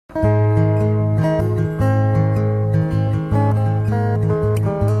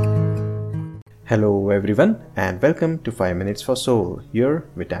Hello everyone and welcome to 5 Minutes for Soul, your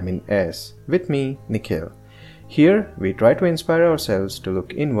Vitamin S, with me, Nikhil. Here, we try to inspire ourselves to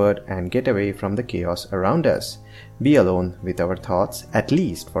look inward and get away from the chaos around us. Be alone with our thoughts at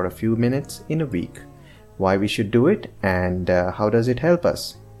least for a few minutes in a week. Why we should do it and how does it help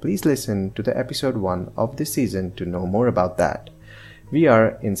us? Please listen to the episode 1 of this season to know more about that. We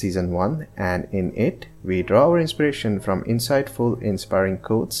are in season 1 and in it, we draw our inspiration from insightful, inspiring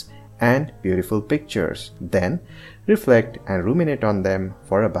quotes and beautiful pictures, then reflect and ruminate on them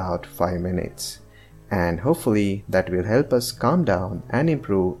for about 5 minutes. And hopefully that will help us calm down and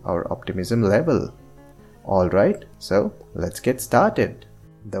improve our optimism level. Alright, so let's get started.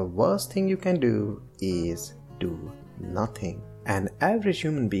 The worst thing you can do is do nothing. An average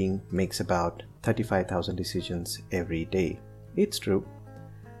human being makes about 35,000 decisions every day. It's true.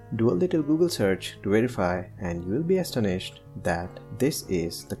 Do a little Google search to verify and you will be astonished that this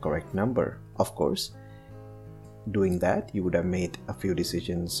is the correct number. Of course, doing that you would have made a few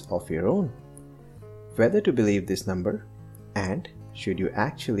decisions of your own. Whether to believe this number and should you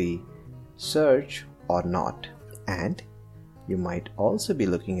actually search or not. And you might also be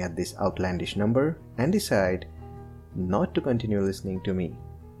looking at this outlandish number and decide not to continue listening to me.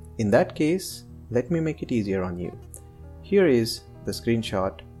 In that case, let me make it easier on you. Here is the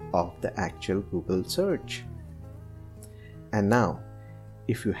screenshot of the actual Google search. And now,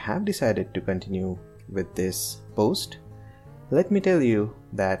 if you have decided to continue with this post, let me tell you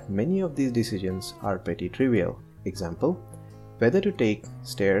that many of these decisions are pretty trivial. Example, whether to take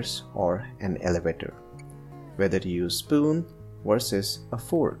stairs or an elevator, whether to use spoon versus a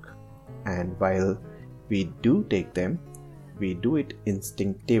fork. And while we do take them, we do it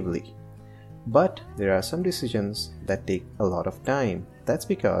instinctively. But there are some decisions that take a lot of time. That's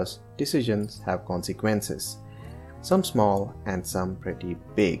because decisions have consequences, some small and some pretty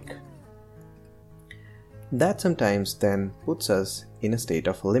big. That sometimes then puts us in a state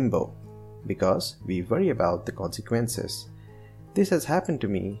of limbo because we worry about the consequences. This has happened to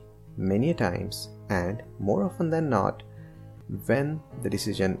me many times, and more often than not, when the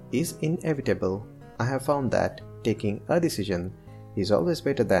decision is inevitable, I have found that taking a decision is always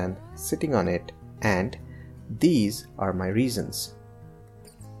better than sitting on it, and these are my reasons.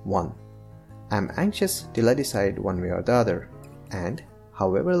 1. I'm anxious till I decide one way or the other, and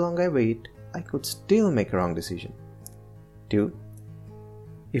however long I wait, I could still make a wrong decision. 2.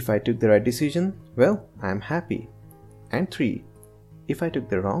 If I took the right decision, well, I'm happy. And 3. If I took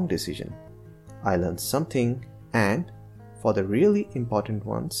the wrong decision, I learned something, and for the really important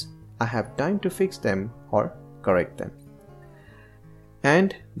ones, I have time to fix them or correct them.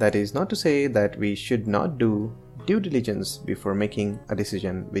 And that is not to say that we should not do due diligence before making a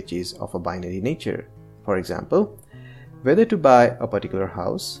decision which is of a binary nature. For example, whether to buy a particular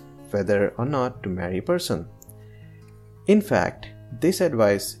house, whether or not to marry a person. In fact, this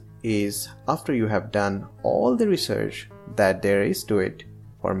advice is after you have done all the research that there is to it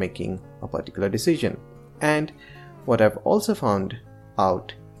for making a particular decision. And what I've also found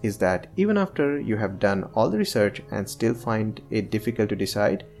out is that even after you have done all the research and still find it difficult to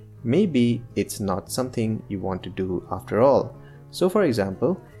decide, maybe it's not something you want to do after all. So for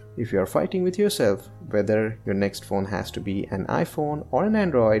example, if you are fighting with yourself whether your next phone has to be an iPhone or an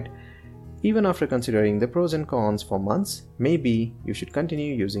Android, even after considering the pros and cons for months, maybe you should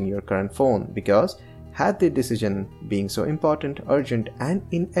continue using your current phone because had the decision being so important, urgent and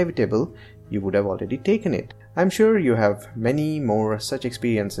inevitable, you would have already taken it. I'm sure you have many more such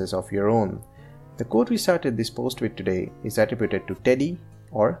experiences of your own. The quote we started this post with today is attributed to Teddy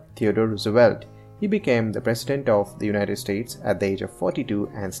or Theodore Roosevelt. He became the President of the United States at the age of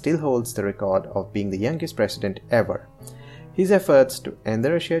 42 and still holds the record of being the youngest president ever. His efforts to end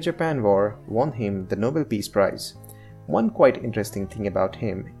the Russia-Japan war won him the Nobel Peace Prize. One quite interesting thing about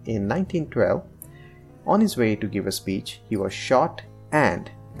him, in 1912, on his way to give a speech, he was shot and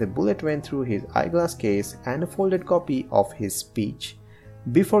the bullet went through his eyeglass case and a folded copy of his speech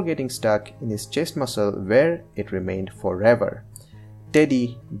before getting stuck in his chest muscle where it remained forever.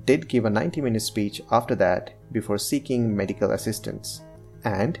 Teddy did give a 90-minute speech after that before seeking medical assistance,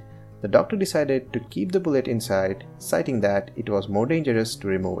 and the doctor decided to keep the bullet inside, citing that it was more dangerous to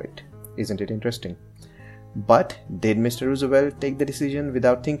remove it. Isn't it interesting? But did Mr. Roosevelt take the decision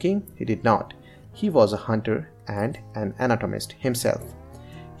without thinking? He did not. He was a hunter and an anatomist himself.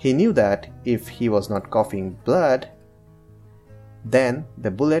 He knew that if he was not coughing blood, then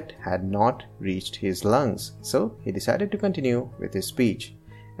the bullet had not reached his lungs, so he decided to continue with his speech.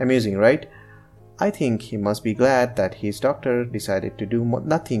 Amusing, right? I think he must be glad that his doctor decided to do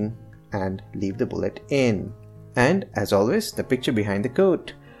nothing and leave the bullet in. And as always, the picture behind the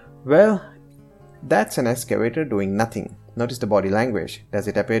quote. Well, That's an excavator doing nothing. Notice the body language. Does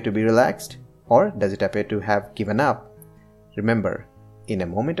it appear to be relaxed? Or does it appear to have given up? Remember, in a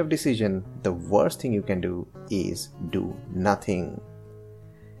moment of decision, the worst thing you can do is do nothing.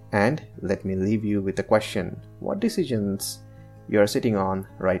 And let me leave you with a question. What decisions you are sitting on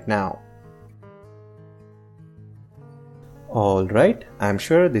right now? Alright, I'm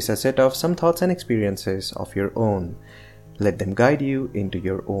sure this has set off some thoughts and experiences of your own. Let them guide you into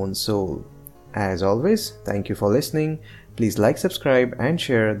your own soul. As always, thank you for listening. Please like, subscribe, and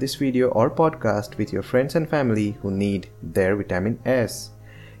share this video or podcast with your friends and family who need their vitamin S.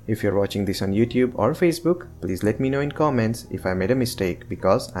 If you're watching this on YouTube or Facebook, please let me know in comments if I made a mistake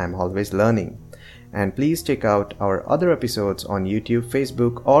because I'm always learning. And please check out our other episodes on YouTube,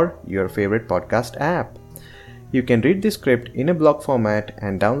 Facebook, or your favorite podcast app. You can read the script in a blog format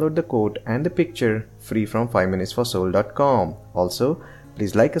and download the quote and the picture free from 5minutesforsoul.com. Also,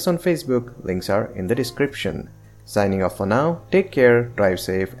 please like us on Facebook, links are in the description. Signing off for now, take care, drive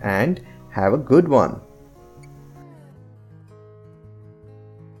safe, and have a good one.